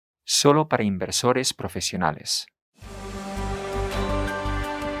solo para inversores profesionales.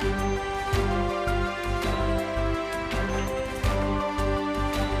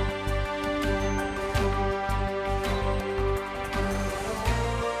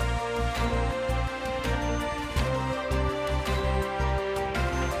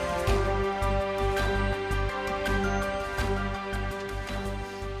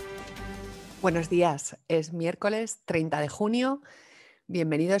 Buenos días, es miércoles 30 de junio.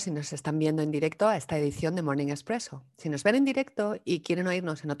 Bienvenidos si nos están viendo en directo a esta edición de Morning Expresso. Si nos ven en directo y quieren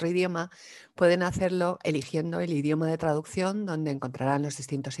oírnos en otro idioma, pueden hacerlo eligiendo el idioma de traducción donde encontrarán los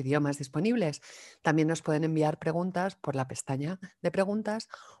distintos idiomas disponibles. También nos pueden enviar preguntas por la pestaña de preguntas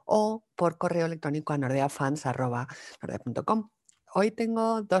o por correo electrónico a nordeafans@nordea.com. Hoy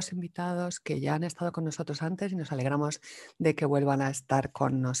tengo dos invitados que ya han estado con nosotros antes y nos alegramos de que vuelvan a estar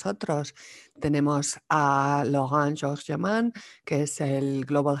con nosotros. Tenemos a Laurent Georges-Germain, que es el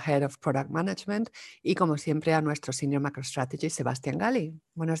Global Head of Product Management, y como siempre a nuestro Senior MicroStrategy, Sebastián Gali.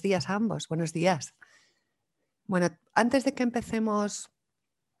 Buenos días a ambos, buenos días. Bueno, antes de que empecemos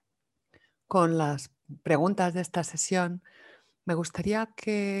con las preguntas de esta sesión, me gustaría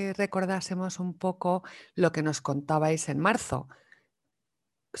que recordásemos un poco lo que nos contabais en marzo.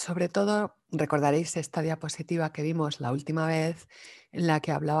 Sobre todo, recordaréis esta diapositiva que vimos la última vez en la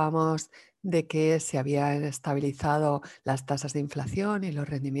que hablábamos de que se habían estabilizado las tasas de inflación y los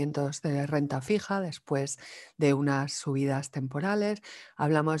rendimientos de renta fija después de unas subidas temporales.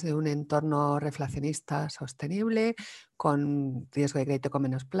 Hablamos de un entorno reflacionista sostenible con riesgo de crédito con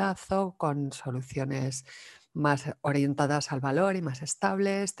menos plazo, con soluciones más orientadas al valor y más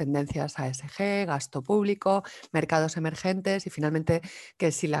estables, tendencias ASG, gasto público, mercados emergentes y finalmente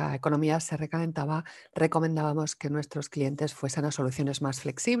que si la economía se recalentaba, recomendábamos que nuestros clientes fuesen a soluciones más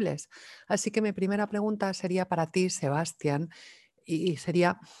flexibles. Así que mi primera pregunta sería para ti, Sebastián, y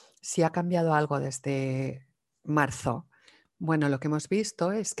sería si ha cambiado algo desde marzo. Bueno, lo que hemos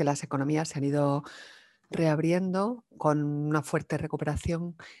visto es que las economías se han ido reabriendo con una fuerte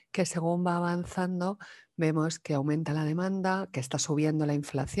recuperación que según va avanzando vemos que aumenta la demanda, que está subiendo la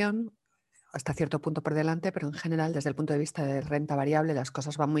inflación hasta cierto punto por delante, pero en general desde el punto de vista de renta variable las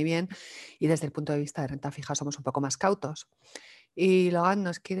cosas van muy bien y desde el punto de vista de renta fija somos un poco más cautos. Y Logan,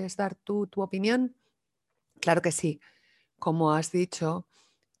 ¿nos quieres dar tu opinión? Claro que sí. Como has dicho,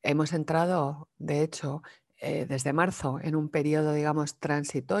 hemos entrado, de hecho, desde marzo en un periodo, digamos,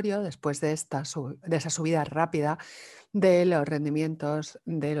 transitorio después de esa subida rápida de los rendimientos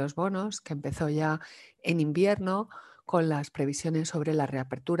de los bonos que empezó ya en invierno con las previsiones sobre la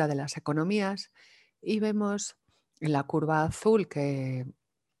reapertura de las economías y vemos en la curva azul que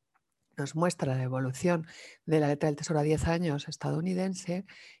nos muestra la evolución de la letra del Tesoro a 10 años estadounidense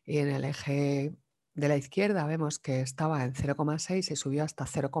y en el eje de la izquierda vemos que estaba en 0,6 y subió hasta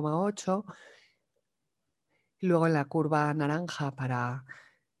 0,8. Luego en la curva naranja para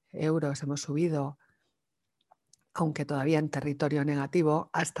euros hemos subido, aunque todavía en territorio negativo,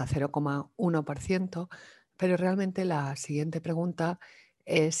 hasta 0,1%, pero realmente la siguiente pregunta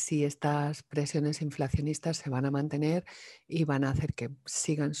es si estas presiones inflacionistas se van a mantener y van a hacer que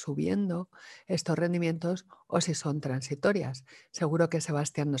sigan subiendo estos rendimientos o si son transitorias. Seguro que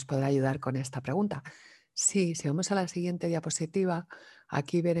Sebastián nos podrá ayudar con esta pregunta. Sí, si vamos a la siguiente diapositiva,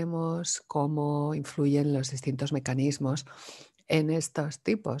 aquí veremos cómo influyen los distintos mecanismos en estos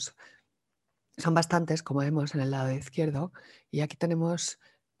tipos. Son bastantes, como vemos en el lado izquierdo, y aquí tenemos,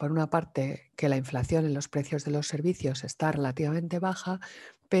 por una parte, que la inflación en los precios de los servicios está relativamente baja,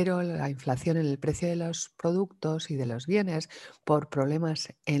 pero la inflación en el precio de los productos y de los bienes, por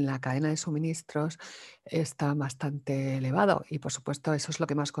problemas en la cadena de suministros, está bastante elevado. Y, por supuesto, eso es lo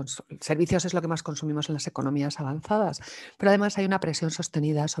que más servicios es lo que más consumimos en las economías avanzadas. Pero además hay una presión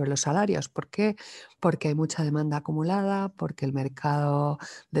sostenida sobre los salarios. ¿Por qué? Porque hay mucha demanda acumulada, porque el mercado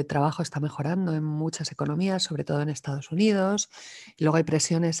de trabajo está mejorando en muchas economías, sobre todo en Estados Unidos. Y luego hay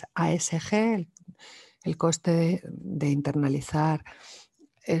presiones ASG, el coste de internalizar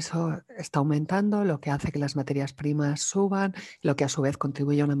eso está aumentando, lo que hace que las materias primas suban, lo que a su vez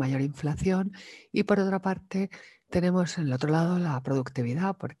contribuye a una mayor inflación. Y por otra parte, tenemos en el otro lado la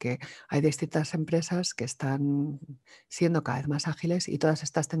productividad, porque hay distintas empresas que están siendo cada vez más ágiles y todas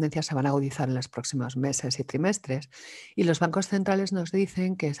estas tendencias se van a agudizar en los próximos meses y trimestres. Y los bancos centrales nos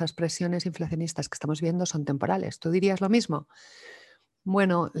dicen que esas presiones inflacionistas que estamos viendo son temporales. ¿Tú dirías lo mismo?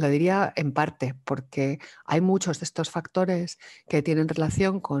 Bueno, lo diría en parte, porque hay muchos de estos factores que tienen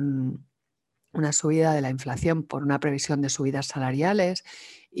relación con una subida de la inflación por una previsión de subidas salariales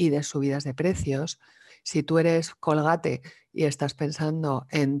y de subidas de precios. Si tú eres Colgate y estás pensando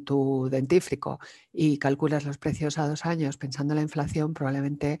en tu dentífrico y calculas los precios a 2 años pensando en la inflación,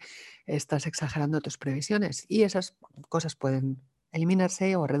 probablemente estás exagerando tus previsiones y esas cosas pueden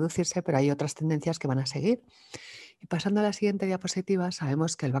eliminarse o reducirse, pero hay otras tendencias que van a seguir. Y pasando a la siguiente diapositiva,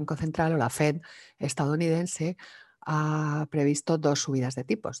 sabemos que el Banco Central o la Fed estadounidense ha previsto 2 subidas de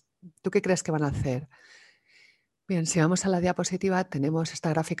tipos. ¿Tú qué crees que van a hacer? Bien, si vamos a la diapositiva, tenemos esta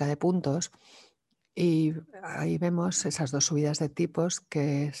gráfica de puntos y ahí vemos esas 2 subidas de tipos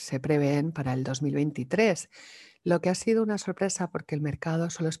que se prevén para el 2023. Lo que ha sido una sorpresa porque el mercado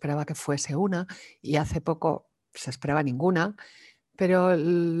solo esperaba que fuese una y hace poco se esperaba ninguna, pero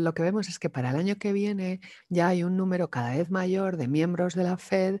lo que vemos es que para el año que viene ya hay un número cada vez mayor de miembros de la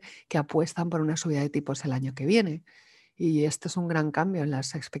Fed que apuestan por una subida de tipos el año que viene. Y esto es un gran cambio en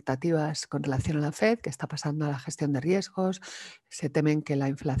las expectativas con relación a la Fed, que está pasando a la gestión de riesgos. Se temen que la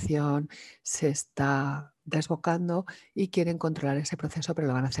inflación se está desbocando y quieren controlar ese proceso, pero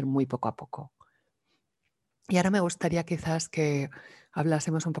lo van a hacer muy poco a poco. Y ahora me gustaría quizás que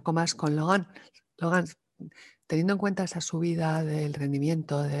hablásemos un poco más con Logan. Logan, teniendo en cuenta esa subida del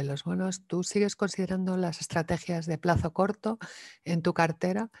rendimiento de los bonos, ¿tú sigues considerando las estrategias de plazo corto en tu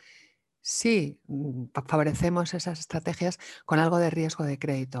cartera? Sí, favorecemos esas estrategias con algo de riesgo de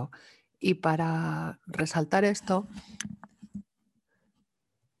crédito. Y para resaltar esto,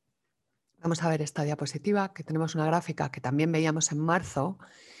 vamos a ver esta diapositiva, que tenemos una gráfica que también veíamos en marzo,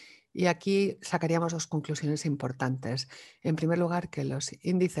 y aquí sacaríamos 2 conclusiones importantes. En primer lugar, que los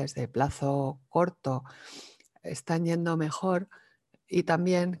índices de plazo corto están yendo mejor y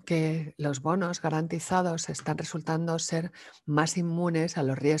también que los bonos garantizados están resultando ser más inmunes a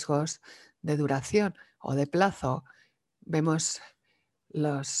los riesgos de duración o de plazo. Vemos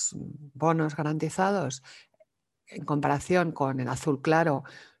los bonos garantizados en comparación con el azul claro,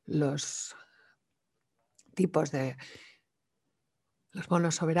 los tipos de los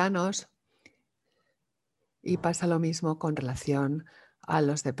bonos soberanos, y pasa lo mismo con relación a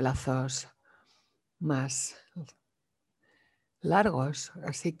los de plazos más largos.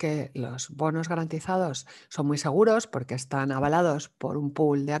 Así que los bonos garantizados son muy seguros porque están avalados por un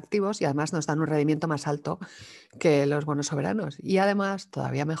pool de activos y además nos dan un rendimiento más alto que los bonos soberanos. Y además,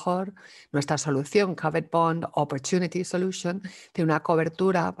 todavía mejor, nuestra solución Covered Bond Opportunity Solution tiene una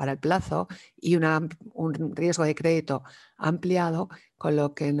cobertura para el plazo y un riesgo de crédito ampliado, con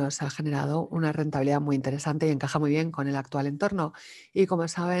lo que nos ha generado una rentabilidad muy interesante y encaja muy bien con el actual entorno. Y como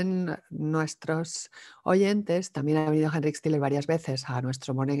saben nuestros oyentes, también ha venido Henrik Stiller varias veces a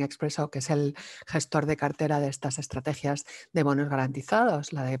nuestro Morning Expresso, que es el gestor de cartera de estas estrategias de bonos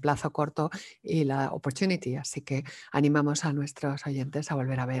garantizados, la de plazo corto y la Opportunity. Así que animamos a nuestros oyentes a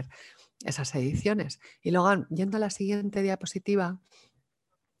volver a ver esas ediciones. Y luego, yendo a la siguiente diapositiva,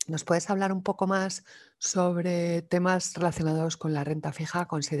 ¿nos puedes hablar un poco más sobre temas relacionados con la renta fija a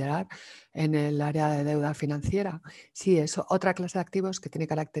considerar en el área de deuda financiera? Sí, es otra clase de activos que tiene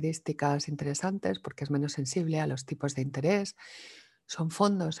características interesantes porque es menos sensible a los tipos de interés. Son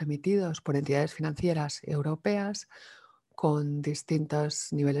fondos emitidos por entidades financieras europeas con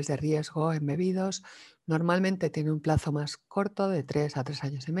distintos niveles de riesgo embebidos. Normalmente tiene un plazo más corto, de 3 a 3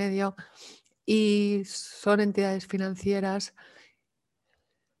 años y medio, y son entidades financieras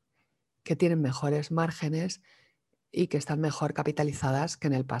que tienen mejores márgenes y que están mejor capitalizadas que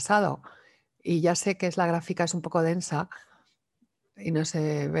en el pasado. Y ya sé que la gráfica es un poco densa y no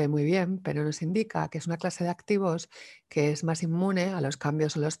se ve muy bien, pero nos indica que es una clase de activos que es más inmune a los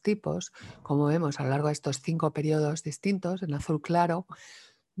cambios en los tipos, como vemos a lo largo de estos 5 periodos distintos, en azul claro,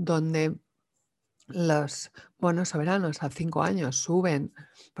 donde los bonos soberanos a 5 años suben,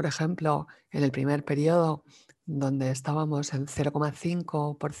 por ejemplo, en el primer periodo, donde estábamos en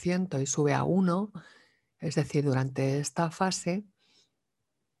 0,5% y sube a 1, es decir, durante esta fase,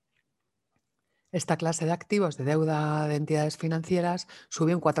 esta clase de activos de deuda de entidades financieras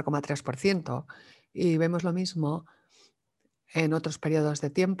sube un 4,3%. Y vemos lo mismo en otros periodos de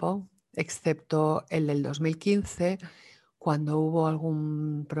tiempo, excepto el del 2015, cuando hubo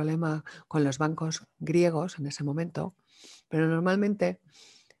algún problema con los bancos griegos en ese momento. Pero normalmente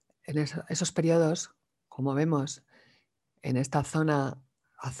en esos periodos, como vemos en esta zona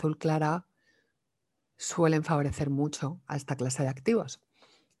azul clara, suelen favorecer mucho a esta clase de activos.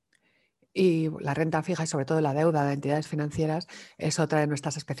 Y la renta fija y sobre todo la deuda de entidades financieras es otra de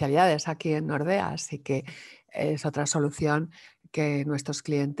nuestras especialidades aquí en Nordea, así que es otra solución que nuestros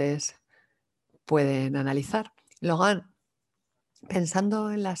clientes pueden analizar. Logan,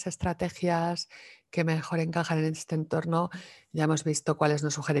 pensando en las estrategias que mejor encajan en este entorno, ya hemos visto cuáles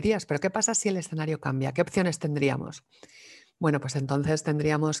nos sugerirías, pero ¿qué pasa si el escenario cambia? ¿Qué opciones tendríamos? Bueno, pues entonces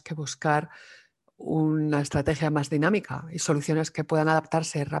tendríamos que buscar una estrategia más dinámica y soluciones que puedan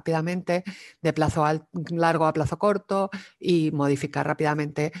adaptarse rápidamente de plazo largo a plazo corto y modificar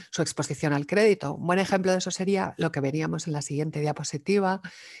rápidamente su exposición al crédito. Un buen ejemplo de eso sería lo que veríamos en la siguiente diapositiva,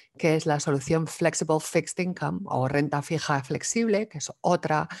 que es la solución Flexible Fixed Income o renta fija flexible, que es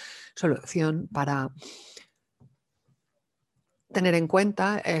otra solución para tener en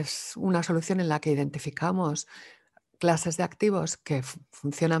cuenta. Es una solución en la que identificamos clases de activos que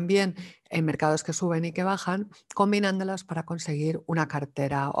funcionan bien en mercados que suben y que bajan, combinándolas para conseguir una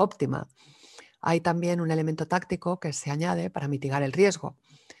cartera óptima. Hay también un elemento táctico que se añade para mitigar el riesgo.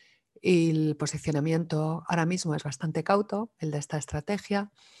 Y el posicionamiento ahora mismo es bastante cauto, el de esta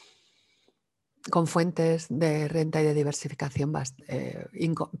estrategia, con fuentes de renta y de diversificación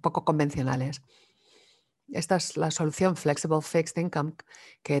poco convencionales. Esta es la solución Flexible Fixed Income,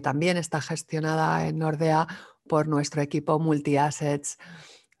 que también está gestionada en Nordea por nuestro equipo Multi-Assets,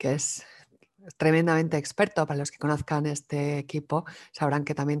 que es tremendamente experto. Para los que conozcan este equipo, sabrán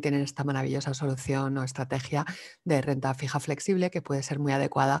que también tienen esta maravillosa solución o estrategia de renta fija flexible que puede ser muy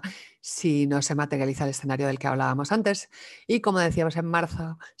adecuada si no se materializa el escenario del que hablábamos antes. Y como decíamos en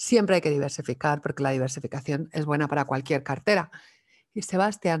marzo, siempre hay que diversificar porque la diversificación es buena para cualquier cartera. Y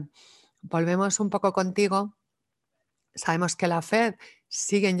Sebastián, volvemos un poco contigo. Sabemos que la Fed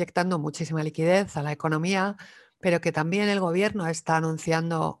sigue inyectando muchísima liquidez a la economía, pero que también el gobierno está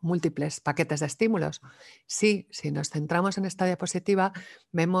anunciando múltiples paquetes de estímulos. Sí, si nos centramos en esta diapositiva,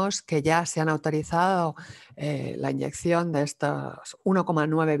 vemos que ya se han autorizado la inyección de estos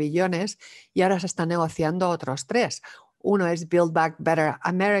 1,9 billones y ahora se están negociando otros 3. Uno es Build Back Better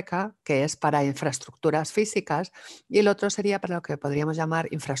America, que es para infraestructuras físicas, y el otro sería para lo que podríamos llamar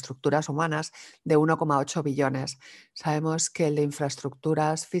infraestructuras humanas, de 1,8 billones. Sabemos que el de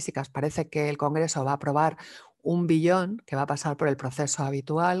infraestructuras físicas parece que el Congreso va a aprobar 1 billón, que va a pasar por el proceso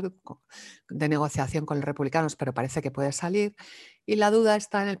habitual de negociación con los republicanos, pero parece que puede salir. Y la duda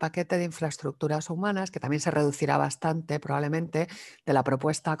está en el paquete de infraestructuras humanas, que también se reducirá bastante probablemente de la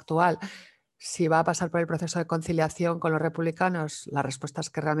propuesta actual. Si va a pasar por el proceso de conciliación con los republicanos, la respuesta es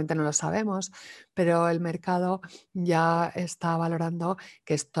que realmente no lo sabemos, pero el mercado ya está valorando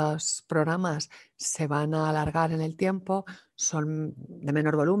que estos programas se van a alargar en el tiempo, son de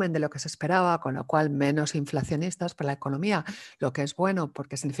menor volumen de lo que se esperaba, con lo cual menos inflacionistas para la economía, lo que es bueno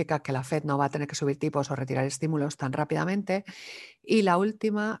porque significa que la Fed no va a tener que subir tipos o retirar estímulos tan rápidamente. Y la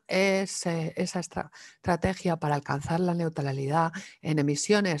última es esa estrategia para alcanzar la neutralidad en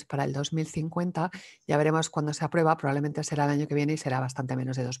emisiones para el 2050. Ya veremos cuando se aprueba, probablemente será el año que viene y será bastante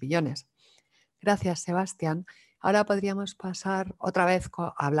menos de 2 billones. Gracias, Sebastián. Ahora podríamos pasar otra vez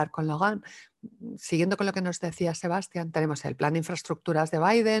a hablar con Logan. Siguiendo con lo que nos decía Sebastián, tenemos el plan de infraestructuras de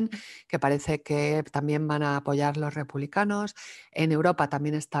Biden, que parece que también van a apoyar los republicanos. En Europa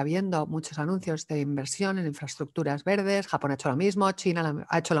también está habiendo muchos anuncios de inversión en infraestructuras verdes. Japón ha hecho lo mismo, China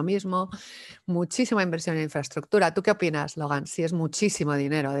ha hecho lo mismo. Muchísima inversión en infraestructura. ¿Tú qué opinas, Logan? Sí, es muchísimo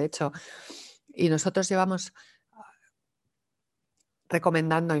dinero, de hecho. Y nosotros llevamos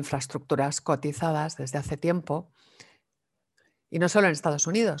recomendando infraestructuras cotizadas desde hace tiempo. Y no solo en Estados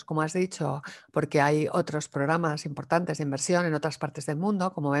Unidos, como has dicho, porque hay otros programas importantes de inversión en otras partes del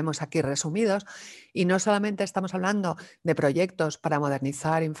mundo, como vemos aquí resumidos. Y no solamente estamos hablando de proyectos para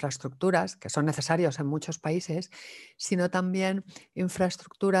modernizar infraestructuras, que son necesarios en muchos países, sino también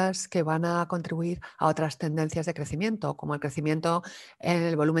infraestructuras que van a contribuir a otras tendencias de crecimiento, como el crecimiento en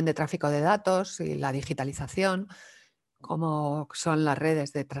el volumen de tráfico de datos y la digitalización, como son las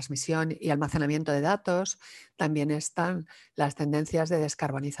redes de transmisión y almacenamiento de datos. También están las tendencias de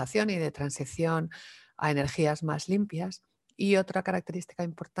descarbonización y de transición a energías más limpias. Y otra característica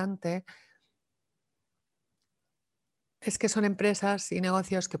importante es que son empresas y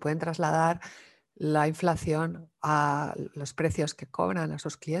negocios que pueden trasladar la inflación a los precios que cobran a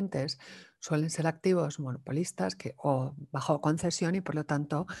sus clientes. Suelen ser activos monopolistas o bajo concesión y por lo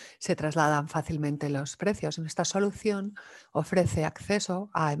tanto se trasladan fácilmente los precios. Esta solución ofrece acceso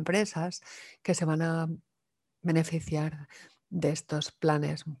a empresas que se van a beneficiar de estos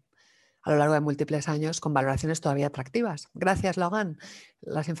planes a lo largo de múltiples años con valoraciones todavía atractivas. Gracias, Logan.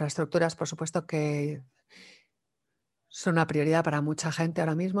 Las infraestructuras, por supuesto que son una prioridad para mucha gente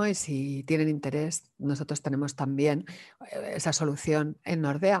ahora mismo y si tienen interés, nosotros tenemos también esa solución en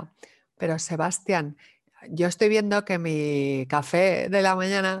Nordea. Pero Sebastián, yo estoy viendo que mi café de la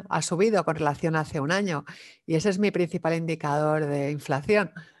mañana ha subido con relación a hace un año y ese es mi principal indicador de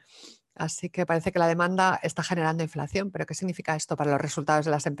inflación. Así que parece que la demanda está generando inflación. ¿Pero qué significa esto para los resultados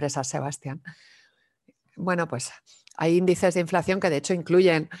de las empresas, Sebastián? Bueno, pues hay índices de inflación que de hecho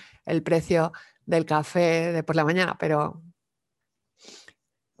incluyen el precio del café de por la mañana, pero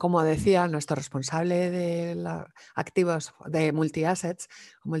como decía nuestro responsable de activos de multi-assets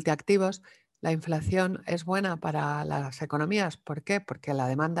o multiactivos, la inflación es buena para las economías. ¿Por qué? Porque la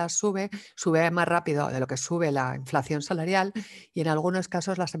demanda sube más rápido de lo que sube la inflación salarial y en algunos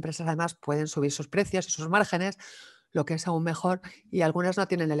casos las empresas además pueden subir sus precios y sus márgenes, lo que es aún mejor, y algunas no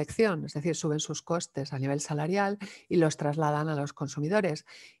tienen elección, es decir, suben sus costes a nivel salarial y los trasladan a los consumidores.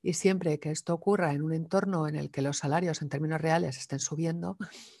 Y siempre que esto ocurra en un entorno en el que los salarios en términos reales estén subiendo,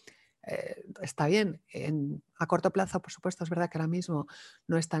 está bien. A corto plazo, por supuesto, es verdad que ahora mismo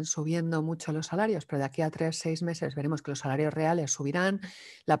no están subiendo mucho los salarios, pero de aquí a 3, 6 meses veremos que los salarios reales subirán,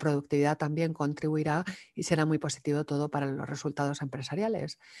 la productividad también contribuirá y será muy positivo todo para los resultados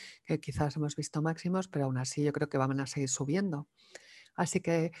empresariales, que quizás hemos visto máximos, pero aún así yo creo que van a seguir subiendo. Así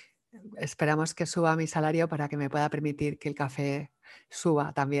que esperamos que suba mi salario para que me pueda permitir que el café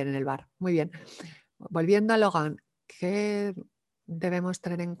suba también en el bar. Muy bien. Volviendo a Logan, ¿qué debemos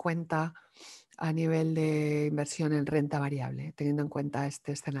tener en cuenta a nivel de inversión en renta variable, teniendo en cuenta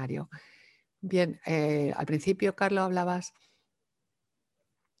este escenario? Bien, al principio, Carlos, hablabas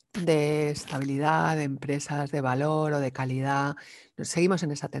de estabilidad, de empresas de valor o de calidad. Seguimos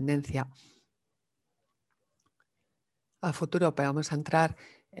en esa tendencia. A futuro vamos a entrar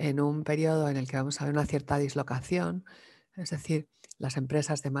en un periodo en el que vamos a ver una cierta dislocación, es decir, las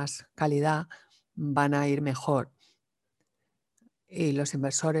empresas de más calidad van a ir mejor y los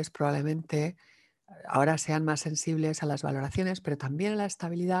inversores probablemente ahora sean más sensibles a las valoraciones, pero también a la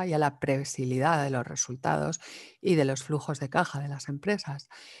estabilidad y a la previsibilidad de los resultados y de los flujos de caja de las empresas.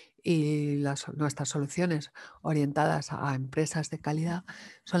 Y nuestras soluciones orientadas a empresas de calidad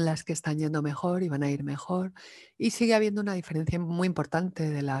son las que están yendo mejor y van a ir mejor. Y sigue habiendo una diferencia muy importante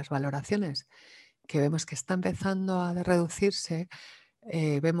de las valoraciones, que vemos que está empezando a reducirse.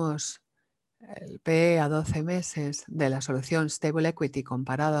 Vemos el PE a 12 meses de la solución Stable Equity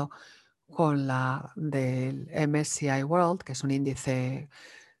comparado con la del MSCI World, que es un índice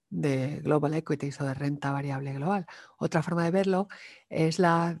de Global Equities o de renta variable global. Otra forma de verlo es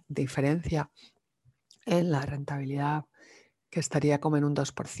la diferencia en la rentabilidad, que estaría como en un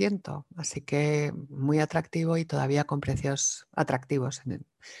 2%. Así que muy atractivo y todavía con precios atractivos en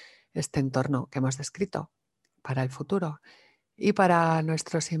este entorno que hemos descrito para el futuro. Y para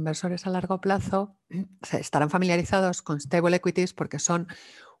nuestros inversores a largo plazo, estarán familiarizados con Stable Equities porque son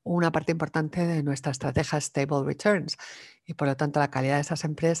una parte importante de nuestra estrategia Stable Returns y por lo tanto la calidad de esas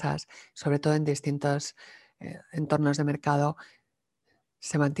empresas, sobre todo en distintos entornos de mercado,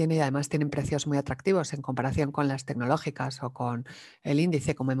 se mantiene y además tienen precios muy atractivos en comparación con las tecnológicas o con el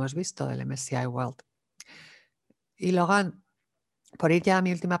índice, como hemos visto, del MSCI World. Y Logan, por ir ya a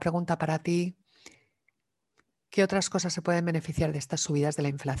mi última pregunta para ti, ¿qué otras cosas se pueden beneficiar de estas subidas de la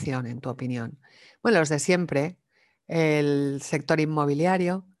inflación, en tu opinión? Bueno, los de siempre, el sector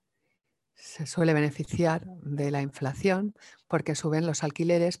inmobiliario se suele beneficiar de la inflación porque suben los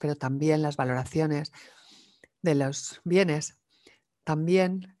alquileres, pero también las valoraciones de los bienes.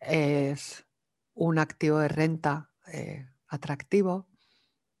 También es un activo de renta atractivo,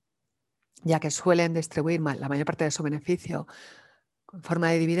 ya que suelen distribuir la mayor parte de su beneficio en forma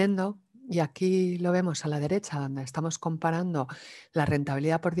de dividendo. Y aquí lo vemos a la derecha, donde estamos comparando la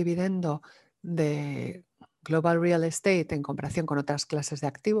rentabilidad por dividendo de Global Real Estate en comparación con otras clases de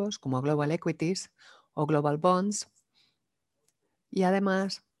activos como Global Equities o Global Bonds. Y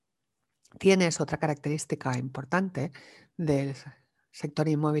además tienes otra característica importante del sector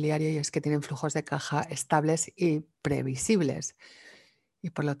inmobiliario y es que tienen flujos de caja estables y previsibles. Y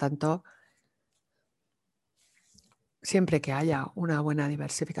por lo tanto, siempre que haya una buena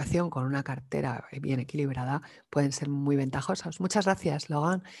diversificación con una cartera bien equilibrada, pueden ser muy ventajosos. Muchas gracias,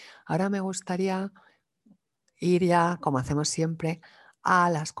 Logan. Ahora me gustaría ir ya, como hacemos siempre, a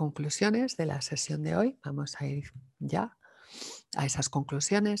las conclusiones de la sesión de hoy. Vamos a ir ya a esas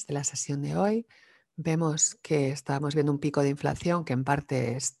conclusiones de la sesión de hoy. Vemos que estamos viendo un pico de inflación que en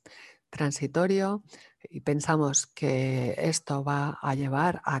parte es transitorio y pensamos que esto va a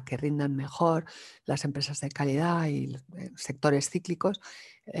llevar a que rindan mejor las empresas de calidad y sectores cíclicos.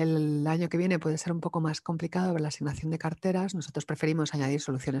 El año que viene puede ser un poco más complicado ver la asignación de carteras. Nosotros preferimos añadir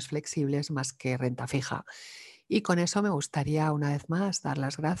soluciones flexibles más que renta fija. Y con eso me gustaría una vez más dar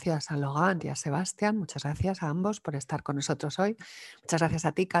las gracias a Logan y a Sebastián. Muchas gracias a ambos por estar con nosotros hoy. Muchas gracias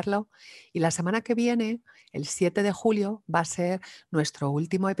a ti, Carlo. Y la semana que viene, el 7 de julio, va a ser nuestro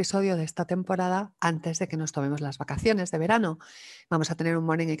último episodio de esta temporada antes de que nos tomemos las vacaciones de verano. Vamos a tener un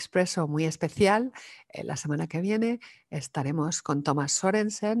Morning Expresso muy especial. La semana que viene estaremos con Thomas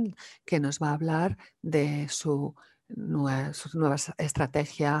Sorensen, que nos va a hablar de su nueva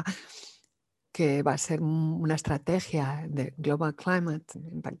estrategia que va a ser una estrategia de Global Climate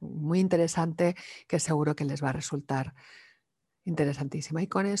muy interesante que seguro que les va a resultar interesantísima. Y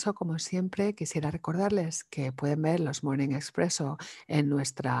con eso, como siempre, quisiera recordarles que pueden ver los Morning Expresso en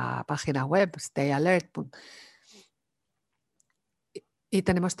nuestra página web, stayalert. Y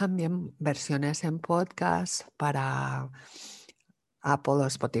tenemos también versiones en podcast para Apple o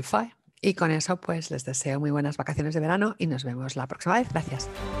Spotify. Y con eso, pues les deseo muy buenas vacaciones de verano y nos vemos la próxima vez. Gracias.